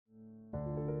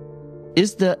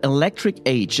Is the electric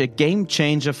age a game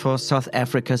changer for South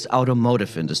Africa's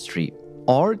automotive industry?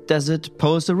 Or does it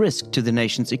pose a risk to the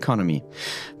nation's economy?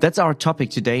 That's our topic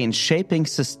today in Shaping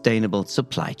Sustainable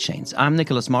Supply Chains. I'm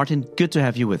Nicholas Martin. Good to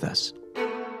have you with us.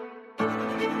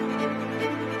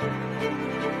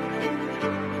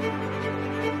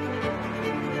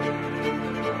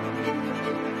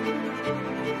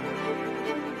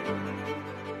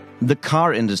 The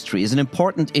car industry is an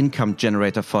important income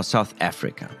generator for South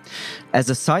Africa. As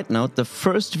a side note, the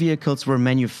first vehicles were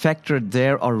manufactured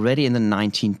there already in the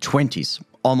 1920s,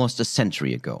 almost a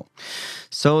century ago.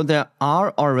 So there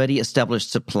are already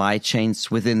established supply chains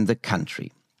within the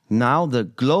country. Now the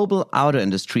global auto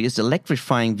industry is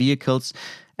electrifying vehicles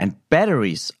and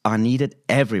batteries are needed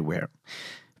everywhere.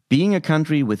 Being a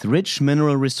country with rich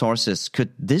mineral resources,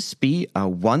 could this be a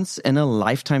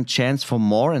once-in-a-lifetime chance for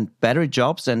more and better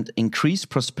jobs and increased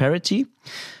prosperity?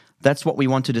 That's what we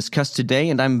want to discuss today,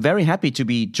 and I'm very happy to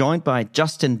be joined by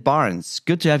Justin Barnes.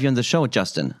 Good to have you on the show,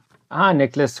 Justin. Hi,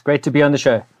 Nicholas. Great to be on the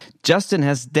show. Justin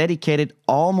has dedicated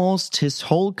almost his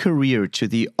whole career to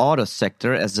the auto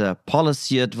sector as a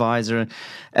policy advisor,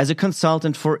 as a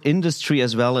consultant for industry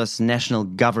as well as national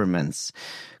governments.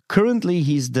 Currently,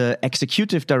 he's the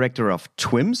executive director of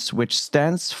TWIMS, which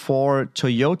stands for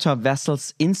Toyota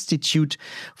Vessels Institute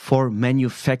for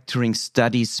Manufacturing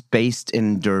Studies based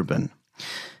in Durban.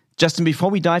 Justin, before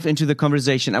we dive into the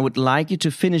conversation, I would like you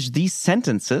to finish these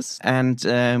sentences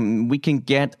and we can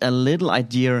get a little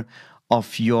idea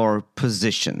of your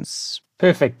positions.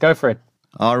 Perfect. Go for it.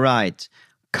 All right.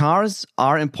 Cars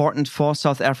are important for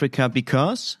South Africa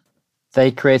because they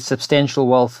create substantial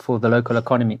wealth for the local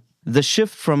economy. The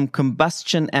shift from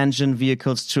combustion engine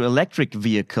vehicles to electric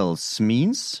vehicles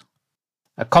means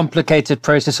a complicated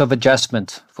process of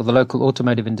adjustment for the local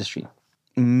automotive industry.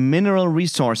 Mineral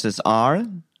resources are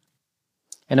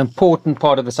an important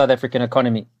part of the South African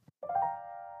economy.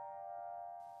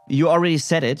 You already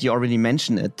said it, you already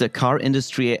mentioned it. The car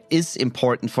industry is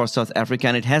important for South Africa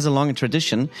and it has a long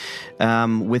tradition,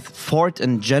 with Ford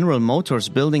and General Motors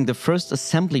building the first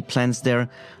assembly plants there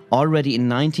already in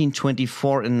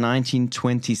 1924 and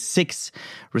 1926,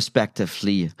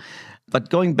 respectively. But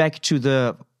going back to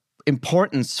the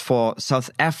importance for South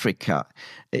Africa,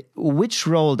 which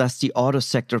role does the auto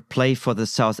sector play for the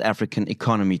South African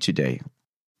economy today?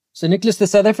 So, Nicholas, the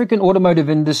South African automotive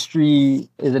industry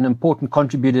is an important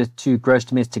contributor to gross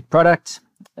domestic product.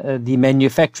 The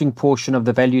manufacturing portion of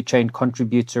the value chain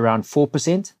contributes around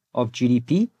 4% of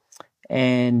GDP,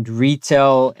 and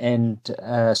retail and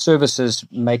services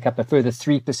make up a further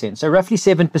 3%. So roughly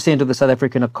 7% of the South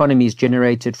African economy is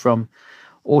generated from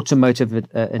automotive,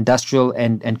 industrial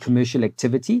and commercial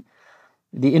activity.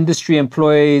 The industry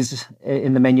employs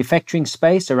in the manufacturing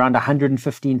space around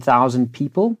 115,000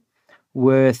 people,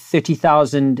 with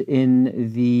 30,000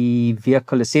 in the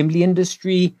vehicle assembly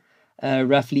industry,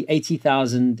 roughly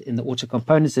 80,000 in the auto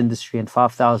components industry, and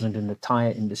 5,000 in the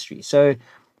tire industry. So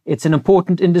it's an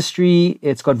important industry.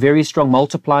 It's got very strong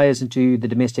multipliers into the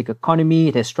domestic economy.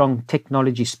 It has strong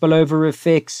technology spillover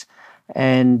effects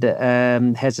and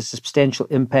has a substantial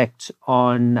impact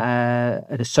on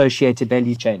an associated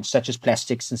value chains, such as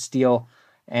plastics and steel,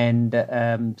 and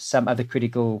some other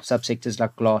critical subsectors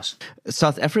like glass.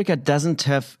 South Africa doesn't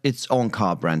have its own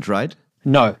car brand, right?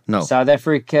 No. South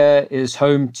Africa is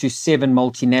home to 7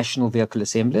 multinational vehicle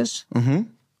assemblers.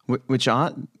 Mm-hmm. Which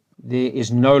are? There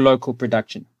is no local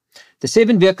production. The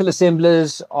 7 vehicle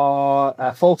assemblers are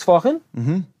Volkswagen,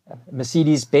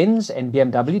 Mercedes-Benz and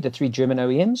BMW, the 3 German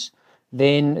OEMs.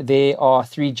 Then there are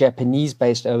 3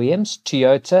 Japanese-based OEMs,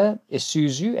 Toyota,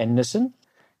 Isuzu and Nissan.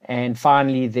 And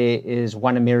finally, there is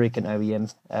 1 American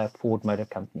OEM, Ford Motor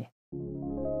Company.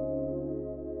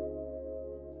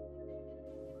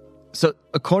 So,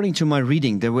 according to my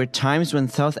reading, there were times when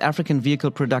South African vehicle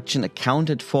production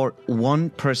accounted for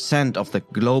 1% of the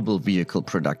global vehicle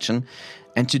production.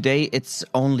 And today it's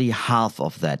only half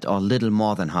of that, or little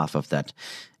more than half of that.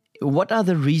 What are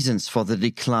the reasons for the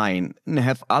decline?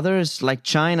 Have others, like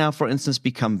China, for instance,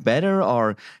 become better,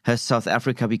 or has South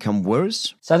Africa become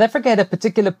worse? South Africa had a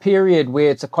particular period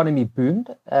where its economy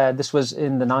boomed. This was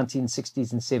in the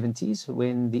 1960s and 70s,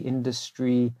 when the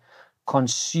industry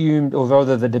consumed, or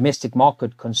rather the domestic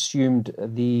market consumed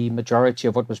the majority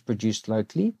of what was produced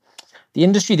locally. The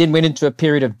industry then went into a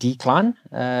period of decline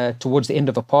towards the end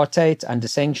of apartheid. Under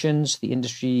sanctions, the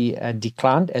industry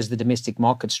declined as the domestic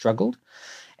market struggled.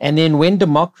 And then when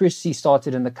democracy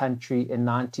started in the country in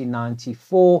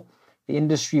 1994, the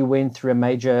industry went through a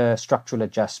major structural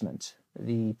adjustment.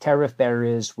 The tariff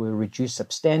barriers were reduced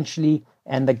substantially,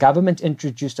 and the government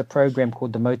introduced a program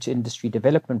called the Motor Industry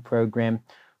Development Program,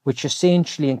 which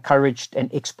essentially encouraged an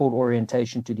export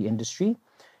orientation to the industry.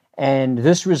 And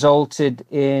this resulted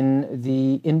in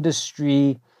the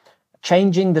industry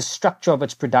changing the structure of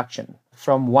its production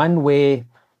from one where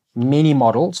many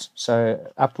models, so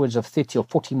upwards of 30 or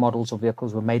 40 models of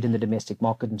vehicles were made in the domestic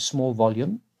market in small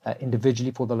volume,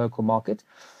 individually for the local market.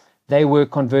 They were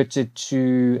converted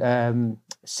to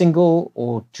single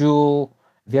or dual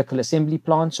vehicle assembly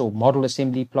plants or model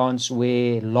assembly plants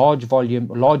where larger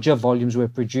volumes were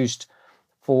produced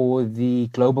for the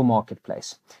global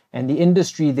marketplace. And the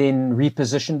industry then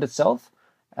repositioned itself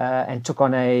and took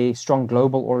on a strong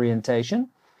global orientation.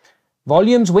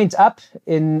 Volumes went up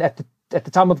at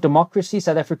the time of democracy.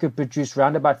 South Africa produced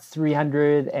around about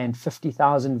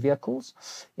 350,000 vehicles.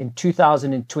 In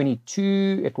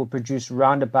 2022, it will produce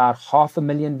around about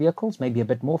 500,000 vehicles, maybe a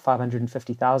bit more,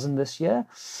 550,000 this year.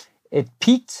 It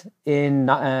peaked in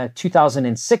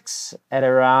 2006 at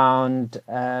around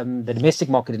the domestic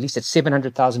market, at least at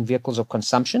 700,000 vehicles of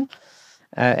consumption.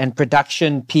 And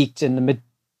production peaked in the mid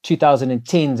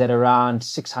 2010s at around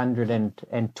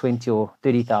 620 or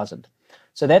 30,000.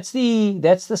 So that's the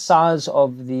size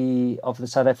of the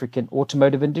South African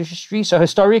automotive industry. So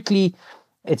historically,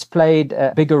 it's played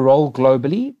a bigger role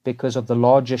globally because of the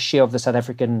larger share of the South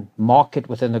African market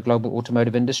within the global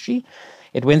automotive industry.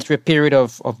 It went through a period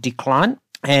of decline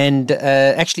and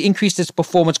actually increased its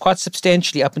performance quite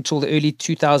substantially up until the early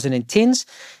 2010s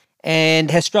and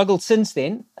has struggled since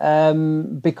then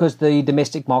because the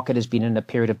domestic market has been in a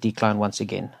period of decline once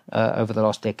again over the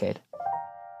last decade.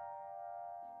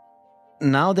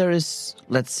 Now there is,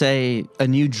 let's say, a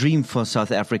new dream for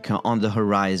South Africa on the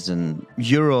horizon.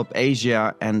 Europe,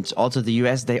 Asia, and also the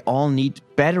US, they all need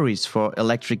batteries for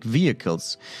electric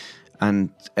vehicles.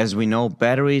 And as we know,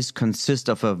 batteries consist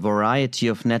of a variety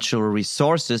of natural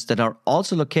resources that are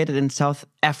also located in South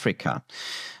Africa.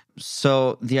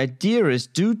 So the idea is,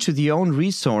 due to the own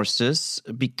resources,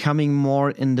 becoming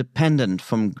more independent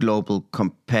from global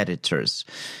competitors.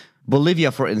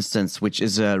 Bolivia, for instance, which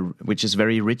is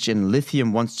very rich in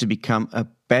lithium, wants to become a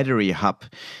battery hub.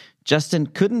 Justin,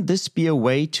 couldn't this be a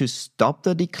way to stop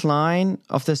the decline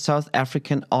of the South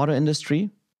African auto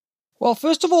industry? Well,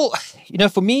 first of all,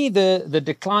 for me, the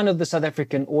decline of the South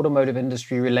African automotive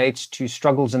industry relates to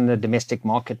struggles in the domestic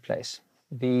marketplace.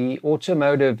 The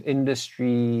automotive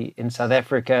industry in South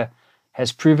Africa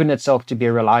has proven itself to be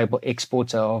a reliable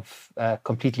exporter of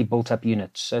completely built-up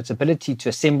units. So its ability to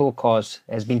assemble cars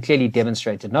has been clearly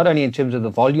demonstrated, not only in terms of the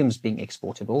volumes being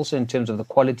exported, but also in terms of the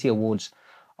quality awards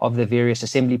of the various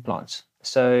assembly plants.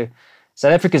 So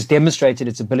South Africa has demonstrated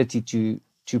its ability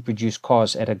to produce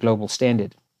cars at a global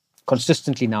standard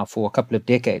consistently now for a couple of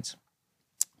decades.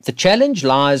 The challenge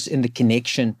lies in the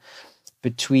connection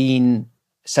between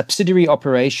subsidiary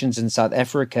operations in South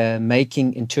Africa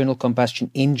making internal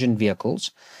combustion engine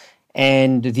vehicles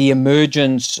and the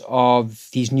emergence of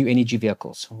these new energy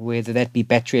vehicles, whether that be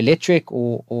battery electric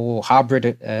or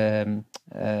hybrid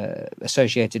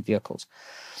associated vehicles.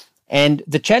 And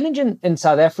the challenge in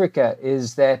South Africa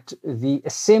is that the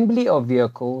assembly of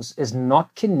vehicles is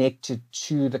not connected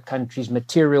to the country's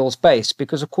materials base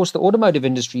because, of course, the automotive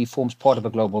industry forms part of a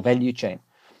global value chain.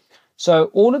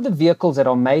 So all of the vehicles that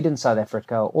are made in South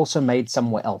Africa are also made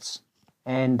somewhere else.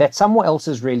 And that somewhere else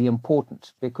is really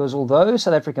important because although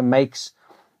South Africa makes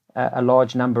a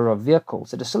large number of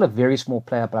vehicles, it is still a very small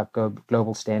player by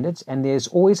global standards. And there's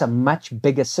always a much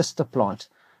bigger sister plant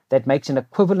that makes an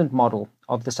equivalent model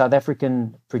of the South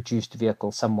African produced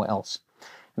vehicle somewhere else.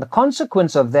 And the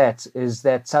consequence of that is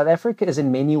that South Africa is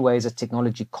in many ways a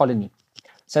technology colony.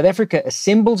 South Africa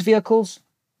assembles vehicles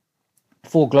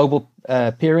for global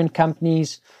parent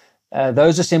companies.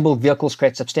 Those assembled vehicles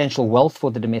create substantial wealth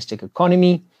for the domestic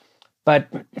economy, but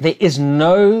there is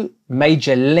no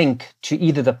major link to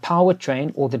either the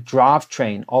powertrain or the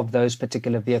drivetrain of those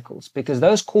particular vehicles because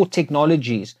those core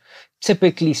technologies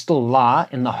typically still lie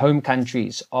in the home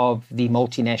countries of the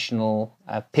multinational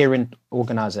parent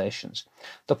organizations.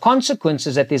 The consequence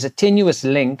is that there's a tenuous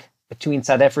link between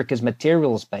South Africa's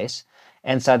materials base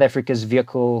and South Africa's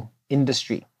vehicle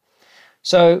industry.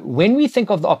 So when we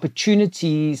think of the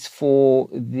opportunities for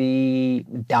the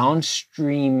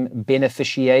downstream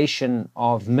beneficiation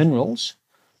of minerals,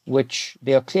 which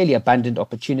there are clearly abundant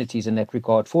opportunities in that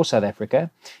regard for South Africa,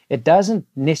 it doesn't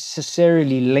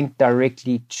necessarily link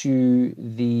directly to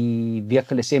the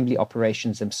vehicle assembly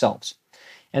operations themselves.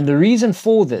 And the reason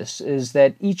for this is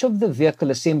that each of the vehicle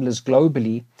assemblers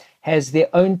globally has their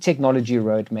own technology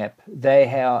roadmap. They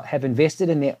have invested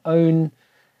in their own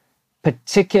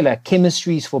particular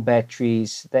chemistries for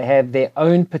batteries. They have their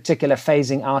own particular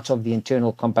phasing out of the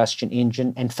internal combustion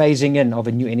engine and phasing in of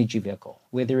a new energy vehicle,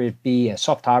 whether it be a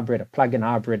soft hybrid, a plug-in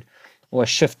hybrid, or a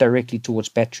shift directly towards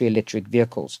battery electric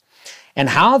vehicles. And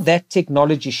how that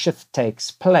technology shift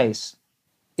takes place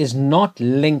is not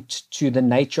linked to the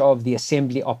nature of the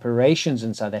assembly operations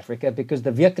in South Africa, because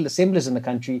the vehicle assemblers in the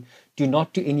country do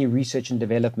not do any research and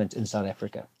development in South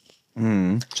Africa.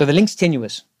 So the link's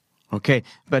tenuous. Okay,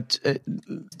 but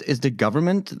is the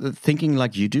government thinking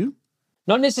like you do?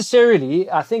 Not necessarily.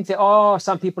 I think there are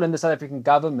some people in the South African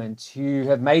government who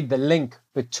have made the link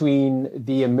between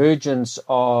the emergence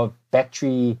of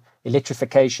battery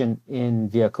electrification in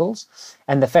vehicles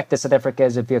and the fact that South Africa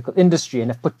has a vehicle industry, and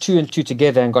have put 2 and 2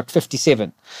 together and got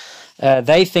 57.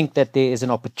 They think that there is an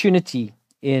opportunity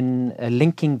in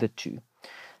linking the two.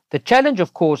 The challenge,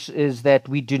 of course, is that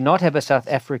we do not have a South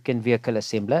African vehicle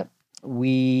assembler.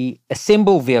 We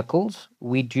assemble vehicles.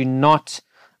 We do not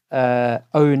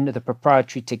own the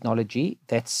proprietary technology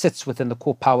that sits within the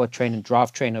core powertrain and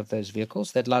drivetrain of those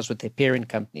vehicles. That lies with their parent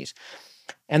companies.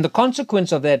 And the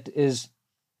consequence of that is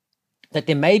that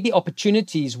there may be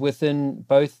opportunities within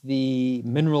both the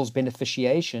minerals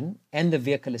beneficiation and the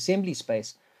vehicle assembly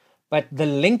space, but the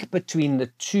link between the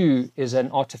two is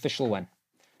an artificial one.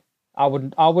 I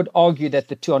would argue that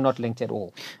the two are not linked at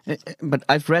all. But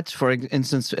I've read, for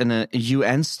instance, in a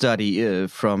UN study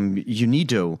from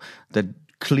UNIDO that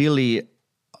clearly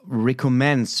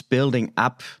recommends building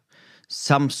up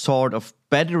some sort of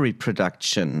battery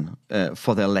production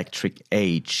for the electric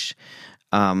age.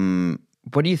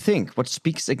 What do you think? What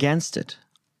speaks against it?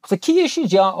 The key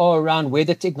issues here are around where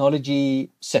the technology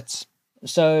sits.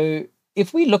 So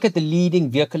if we look at the leading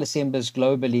vehicle assemblers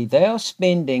globally, they are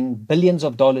spending billions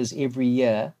of dollars every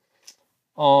year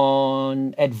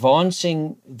on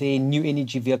advancing their new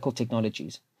energy vehicle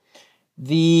technologies.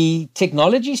 The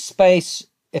technology space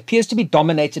appears to be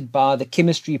dominated by the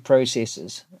chemistry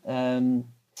processes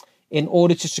in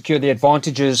order to secure the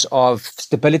advantages of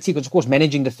stability, because, of course,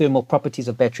 managing the thermal properties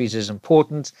of batteries is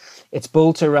important. It's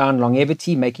built around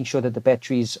longevity, making sure that the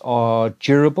batteries are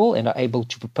durable and are able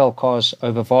to propel cars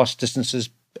over vast distances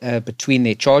between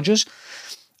their charges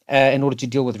in order to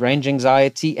deal with range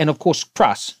anxiety. And, of course,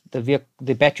 price. The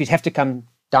batteries have to come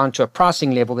down to a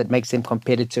pricing level that makes them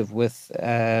competitive with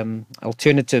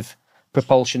alternative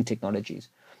propulsion technologies.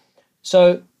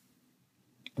 So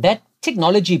that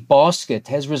technology basket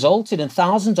has resulted in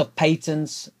thousands of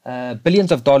patents,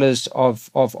 billions of dollars of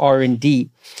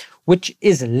R&D, which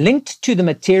is linked to the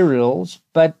materials,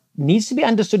 but needs to be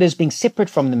understood as being separate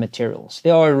from the materials.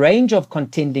 There are a range of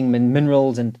contending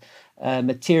minerals and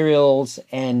materials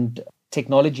and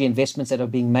technology investments that are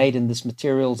being made in this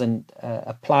materials and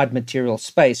applied material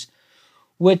space,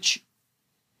 which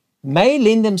may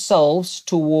lend themselves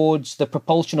towards the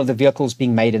propulsion of the vehicles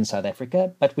being made in South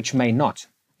Africa, but which may not.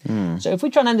 So if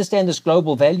we try and understand this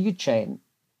global value chain,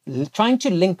 trying to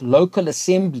link local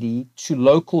assembly to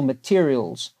local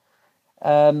materials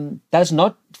does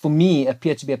not, for me,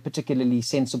 appear to be a particularly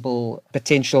sensible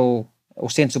potential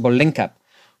or sensible link-up.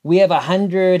 We have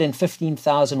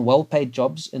 115,000 well-paid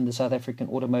jobs in the South African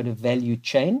automotive value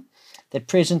chain that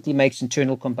presently makes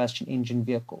internal combustion engine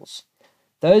vehicles.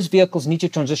 Those vehicles need to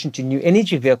transition to new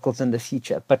energy vehicles in the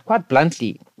future, but quite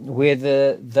bluntly, where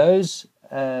those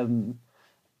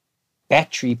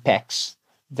battery packs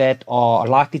that are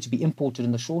likely to be imported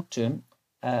in the short term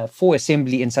for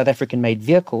assembly in South African-made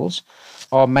vehicles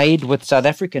are made with South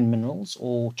African minerals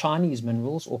or Chinese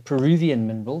minerals or Peruvian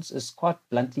minerals is quite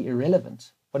bluntly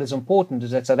irrelevant. What is important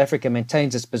is that South Africa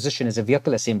maintains its position as a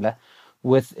vehicle assembler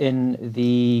within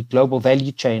the global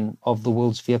value chain of the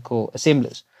world's vehicle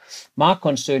assemblers. My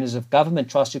concern is if government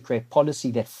tries to create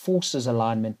policy that forces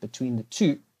alignment between the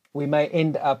two, we may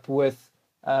end up with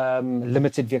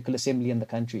limited vehicle assembly in the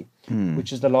country,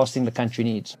 which is the last thing the country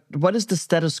needs. What is the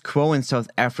status quo in South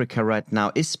Africa right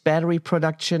now? Is battery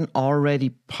production already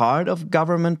part of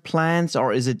government plans,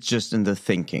 or is it just in the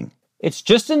thinking? It's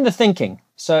just in the thinking.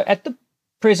 So at the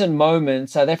present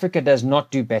moment, South Africa does not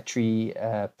do battery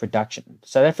production.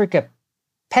 South Africa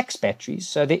packs batteries.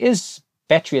 So there is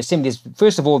battery assemblies.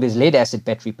 First of all, there's lead acid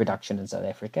battery production in South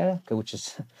Africa, which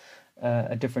is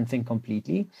a different thing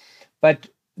completely. But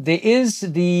there is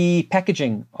the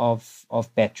packaging of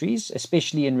batteries,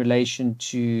 especially in relation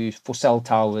to for cell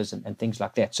towers and things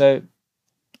like that. So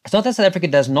it's not that South Africa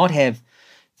does not have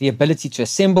the ability to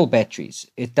assemble batteries.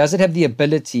 It doesn't have the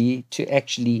ability to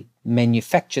actually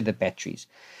manufacture the batteries.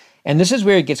 And this is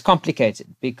where it gets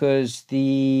complicated, because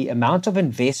the amount of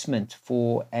investment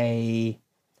for an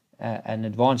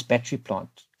advanced battery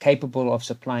plant capable of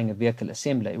supplying a vehicle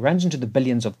assembler runs into the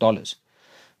billions of dollars.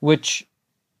 which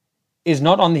is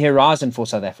not on the horizon for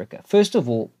South Africa. First of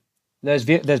all, those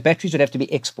batteries would have to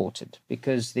be exported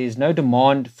because there's no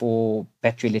demand for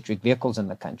battery electric vehicles in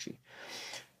the country.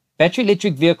 Battery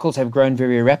electric vehicles have grown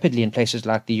very rapidly in places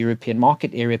like the European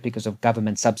market area because of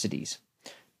government subsidies.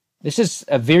 This is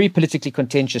a very politically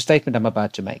contentious statement I'm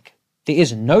about to make. There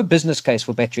is no business case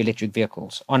for battery electric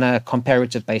vehicles on a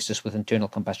comparative basis with internal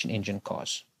combustion engine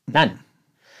cars. None.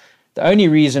 The only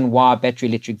reason why battery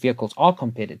electric vehicles are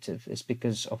competitive is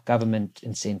because of government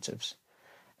incentives.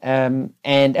 And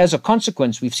as a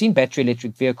consequence, we've seen battery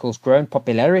electric vehicles grow in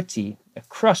popularity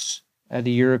across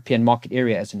the European market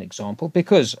area, as an example,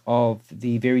 because of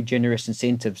the very generous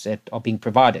incentives that are being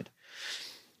provided.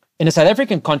 In a South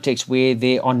African context where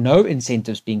there are no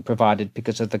incentives being provided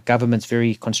because of the government's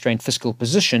very constrained fiscal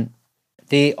position,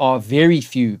 there are very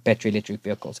few battery electric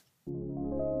vehicles.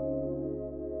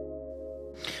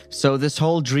 So this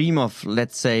whole dream of,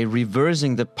 let's say,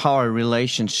 reversing the power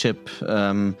relationship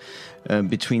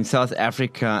between South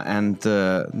Africa and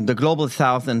the global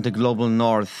South and the global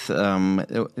North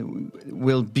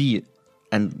will be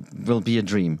a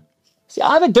dream. See,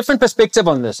 I have a different perspective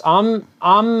on this.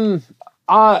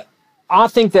 I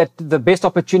think that the best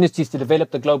opportunities to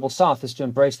develop the global South is to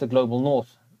embrace the global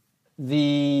North.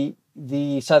 The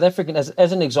South African, as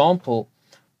an example,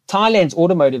 Thailand's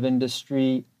automotive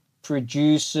industry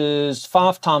produces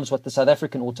 5 times what the South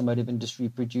African automotive industry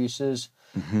produces.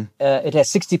 Mm-hmm. It has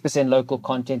 60% local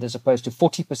content as opposed to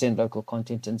 40% local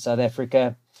content in South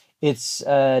Africa. It's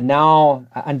now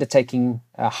undertaking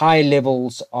high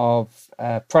levels of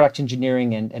product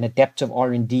engineering and adaptive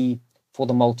R&D for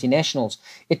the multinationals.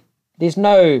 There's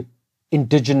no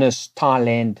indigenous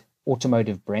Thailand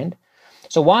automotive brand.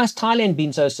 So why has Thailand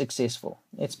been so successful?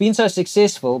 It's been so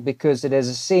successful because it has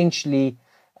essentially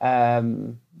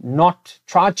not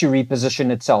tried to reposition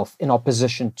itself in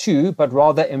opposition to, but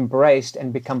rather embraced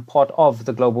and become part of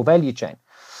the global value chain.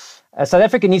 South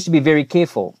Africa needs to be very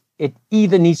careful. It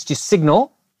either needs to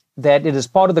signal that it is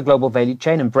part of the global value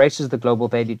chain, embraces the global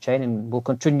value chain, and will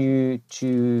continue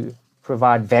to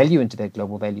provide value into that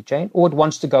global value chain, or it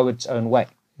wants to go its own way.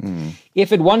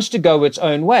 If it wants to go its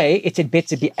own way, it had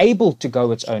better be able to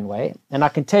go its own way. And I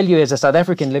can tell you, as a South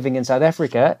African living in South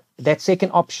Africa, that second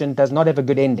option does not have a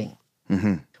good ending.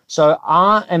 Mm-hmm. So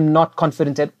I am not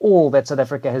confident at all that South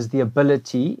Africa has the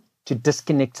ability to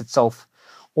disconnect itself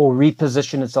or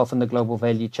reposition itself in the global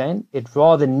value chain. It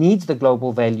rather needs the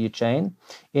global value chain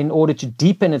in order to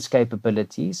deepen its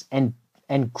capabilities and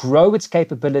grow its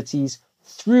capabilities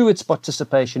through its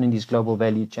participation in these global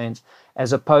value chains,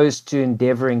 as opposed to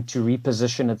endeavoring to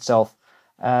reposition itself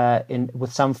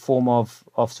with some form of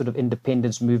sort of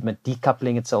independence movement,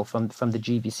 decoupling itself from the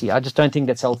GVC. I just don't think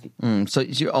that's healthy. So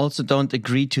you also don't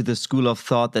agree to the school of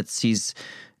thought that sees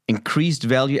increased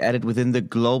value added within the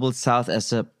global South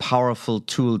as a powerful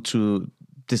tool to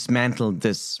dismantle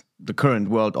the current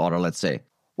world order, let's say?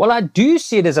 Well, I do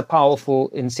see it as a powerful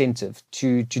incentive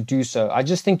to do so. I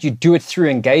just think you do it through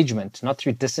engagement, not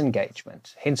through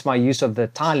disengagement. Hence my use of the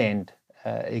Thailand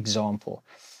example.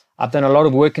 I've done a lot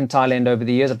of work in Thailand over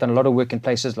the years. I've done a lot of work in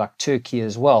places like Turkey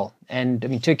as well. And I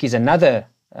mean, Turkey is another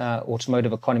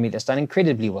automotive economy that's done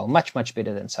incredibly well, much, much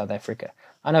better than South Africa.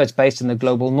 I know it's based in the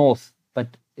global north, but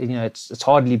it's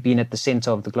hardly been at the center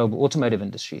of the global automotive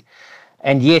industry.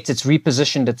 And yet it's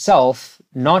repositioned itself,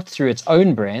 not through its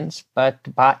own brands,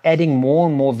 but by adding more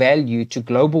and more value to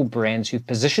global brands who've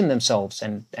positioned themselves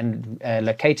and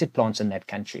located plants in that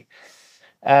country.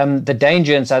 The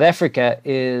danger in South Africa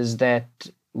is that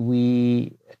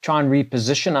we try and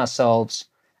reposition ourselves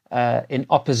in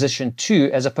opposition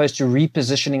to, as opposed to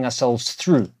repositioning ourselves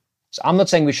through. So I'm not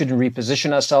saying we shouldn't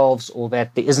reposition ourselves, or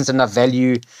that there isn't enough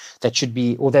value that should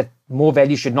be, or that more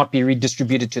value should not be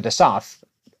redistributed to the South.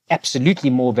 Absolutely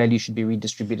more value should be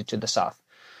redistributed to the South.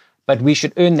 But we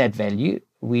should earn that value.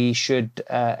 We should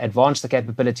advance the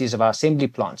capabilities of our assembly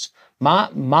plants.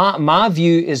 My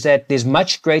view is that there's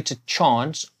much greater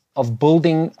chance of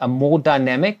building a more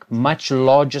dynamic, much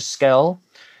larger scale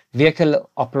vehicle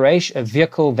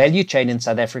value chain in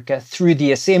South Africa through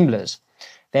the assemblers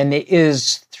than there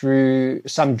is through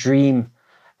some dream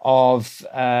of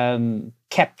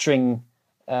capturing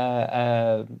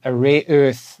a rare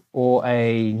earth or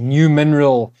a new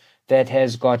mineral that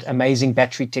has got amazing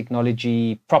battery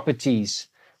technology properties.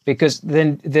 Because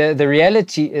then the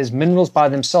reality is minerals by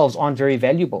themselves aren't very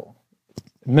valuable.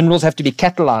 Minerals have to be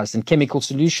catalyzed in chemical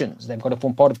solutions. They've got to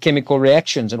form part of chemical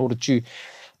reactions in order to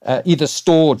either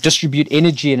store or distribute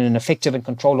energy in an effective and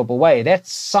controllable way.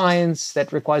 That's science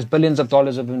that requires billions of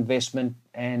dollars of investment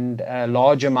and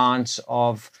large amounts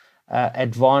of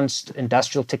advanced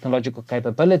industrial technological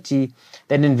capability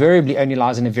that invariably only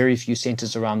lies in a very few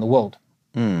centers around the world.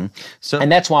 So, and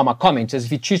that's why my comment is: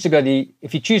 if you choose to go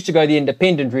the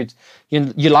independent route,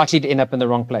 you're likely to end up in the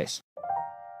wrong place.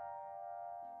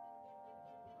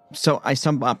 So I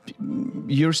sum up.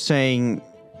 You're saying,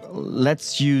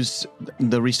 let's use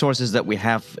the resources that we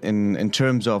have in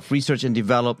terms of research and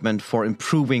development for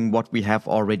improving what we have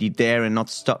already there, and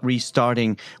not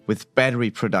restarting with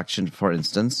battery production, for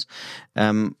instance.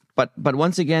 But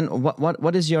once again,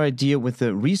 what is your idea with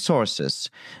the resources?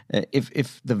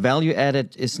 If the value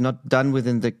added is not done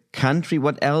within the country,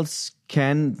 what else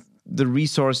can the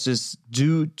resources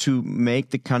do to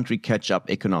make the country catch up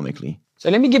economically? So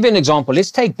let me give you an example.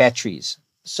 Let's take batteries.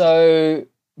 So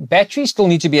batteries still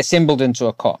need to be assembled into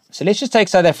a car. So let's just take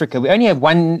South Africa. We only have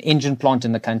one engine plant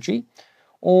in the country.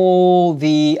 All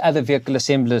the other vehicle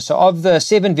assemblers, so of the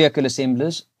 7 vehicle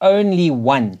assemblers, only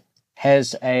one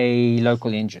has a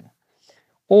local engine.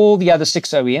 All the other 6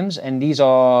 OEMs, and these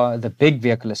are the big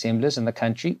vehicle assemblers in the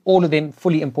country, all of them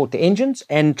fully import the engines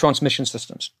and transmission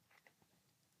systems.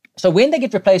 So when they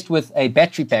get replaced with a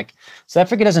battery pack, South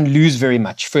Africa doesn't lose very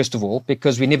much, first of all,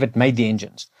 because we never made the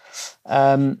engines.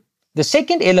 The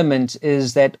second element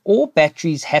is that all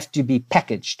batteries have to be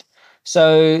packaged.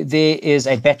 So there is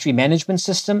a battery management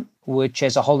system, which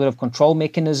has a whole lot of control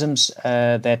mechanisms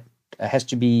that has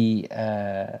to be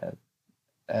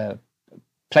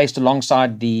placed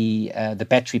alongside the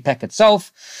battery pack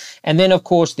itself. And then, of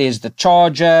course, there's the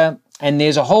charger, and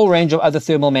there's a whole range of other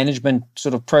thermal management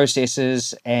sort of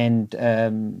processes and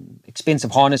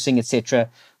expensive harnessing, etc.,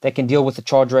 that can deal with the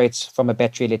charge rates from a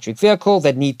battery electric vehicle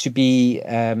that need to be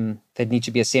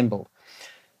assembled.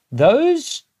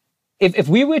 Those, if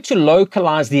we were to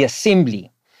localize the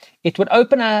assembly, it would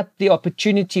open up the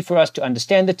opportunity for us to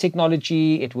understand the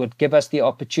technology. It would give us the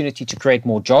opportunity to create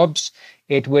more jobs.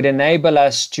 It would enable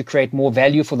us to create more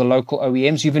value for the local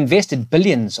OEMs who've invested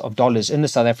billions of dollars in the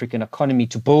South African economy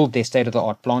to build their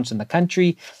state-of-the-art plants in the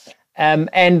country.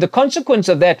 And the consequence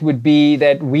of that would be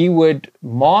that we would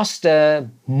master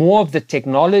more of the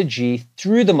technology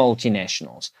through the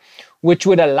multinationals, which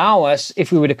would allow us,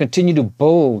 if we were to continue to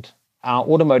build our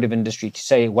automotive industry to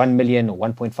say 1 million or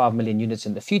 1.5 million units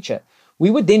in the future,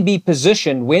 we would then be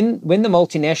positioned when the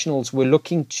multinationals were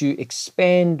looking to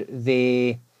expand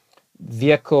their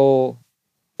vehicle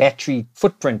battery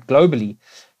footprint globally,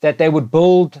 that they would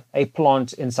build a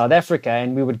plant in South Africa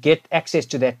and we would get access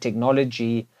to that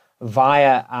technology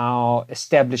via our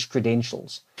established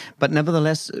credentials. But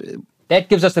nevertheless, that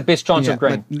gives us the best chance of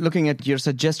growing. But looking at your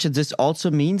suggestion, this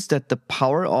also means that the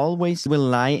power always will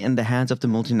lie in the hands of the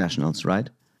multinationals, right?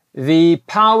 The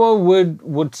power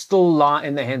would still lie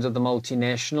in the hands of the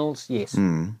multinationals, yes.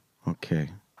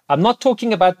 Okay. I'm not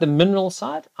talking about the mineral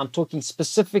side. I'm talking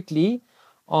specifically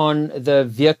on the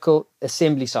vehicle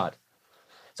assembly side.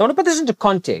 So I want to put this into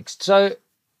context. So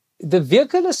the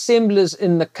vehicle assemblers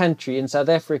in the country, in South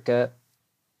Africa,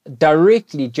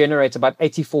 directly generates about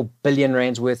 84 billion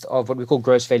rands worth of what we call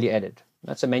gross value added.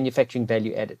 That's a manufacturing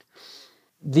value added.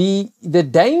 The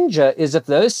danger is if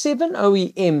those 7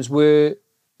 OEMs were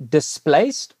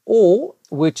displaced or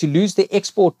were to lose their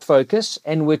export focus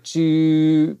and were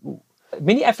to...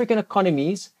 Many African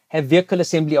economies have vehicle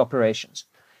assembly operations.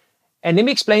 And let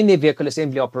me explain their vehicle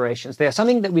assembly operations. They are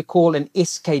something that we call an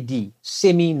SKD,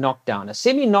 semi-knockdown. A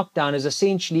semi-knockdown is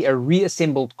essentially a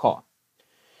reassembled car.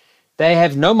 They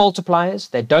have no multipliers.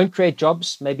 They don't create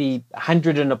jobs, maybe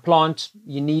 100 in a plant.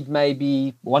 You need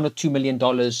maybe $1 or $2 million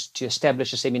to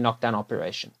establish a semi-knockdown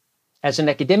operation. As an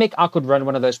academic, I could run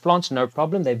one of those plants, no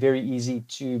problem. They're very easy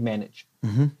to manage.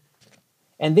 Mm-hmm.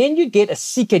 And then you get a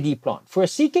CKD plant. For a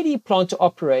CKD plant to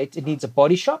operate, it needs a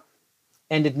body shop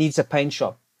and it needs a paint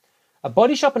shop. A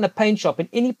body shop and a paint shop in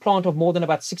any plant of more than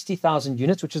about 60,000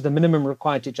 units, which is the minimum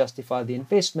required to justify the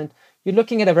investment, you're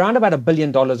looking at around about $1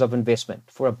 billion of investment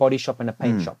for a body shop and a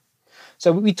paint shop.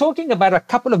 So we're talking about a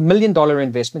couple of $1 million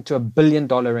investment to $1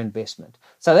 billion investment.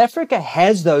 South Africa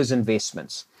has those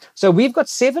investments. So we've got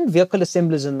 7 vehicle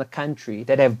assemblers in the country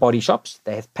that have body shops,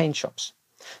 they have paint shops.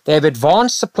 They have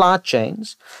advanced supply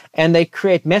chains, and they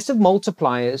create massive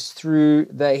multipliers through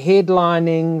the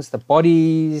headlinings, the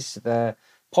bodies, the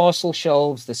parcel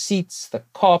shelves, the seats, the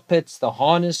carpets, the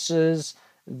harnesses,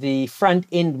 the front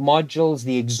end modules,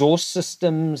 the exhaust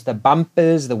systems, the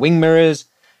bumpers, the wing mirrors.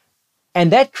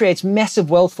 And that creates massive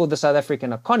wealth for the South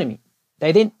African economy.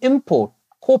 They then import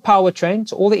core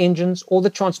powertrains, all the engines, all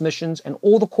the transmissions, and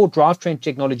all the core drivetrain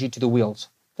technology to the wheels.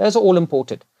 Those are all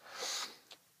imported.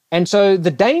 And so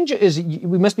the danger is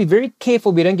we must be very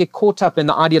careful we don't get caught up in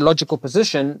the ideological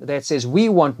position that says we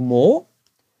want more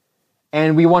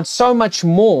And we want so much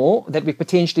more that we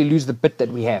potentially lose the bit that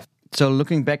we have. So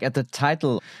looking back at the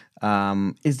title,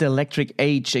 is the electric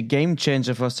age a game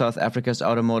changer for South Africa's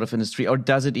automotive industry, or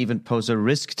does it even pose a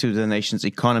risk to the nation's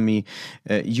economy?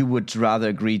 You would rather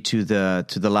agree to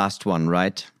the last one,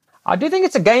 right? I do think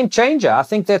it's a game changer. I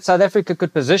think that South Africa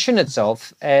could position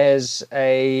itself as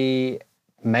a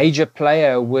major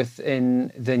player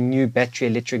within the new battery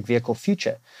electric vehicle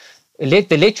future. The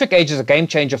electric age is a game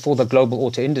changer for the global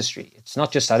auto industry. It's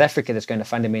not just South Africa that's going to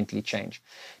fundamentally change.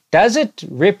 Does it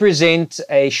represent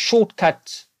a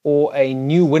shortcut or a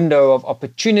new window of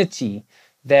opportunity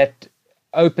that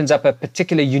opens up a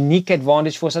particular unique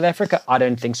advantage for South Africa? I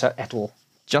don't think so at all.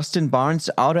 Justin Barnes,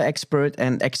 auto expert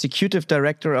and executive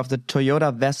director of the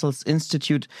Toyota Vessels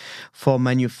Institute for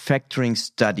Manufacturing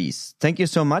Studies. Thank you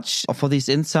so much for these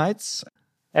insights.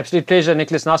 Absolute pleasure,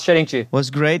 Nicholas. Nice chatting to you. It was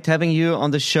great having you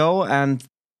on the show. And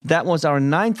that was our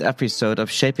 9th episode of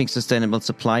Shaping Sustainable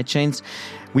Supply Chains.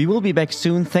 We will be back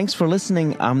soon. Thanks for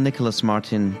listening. I'm Nicholas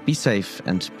Martin. Be safe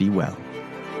and be well.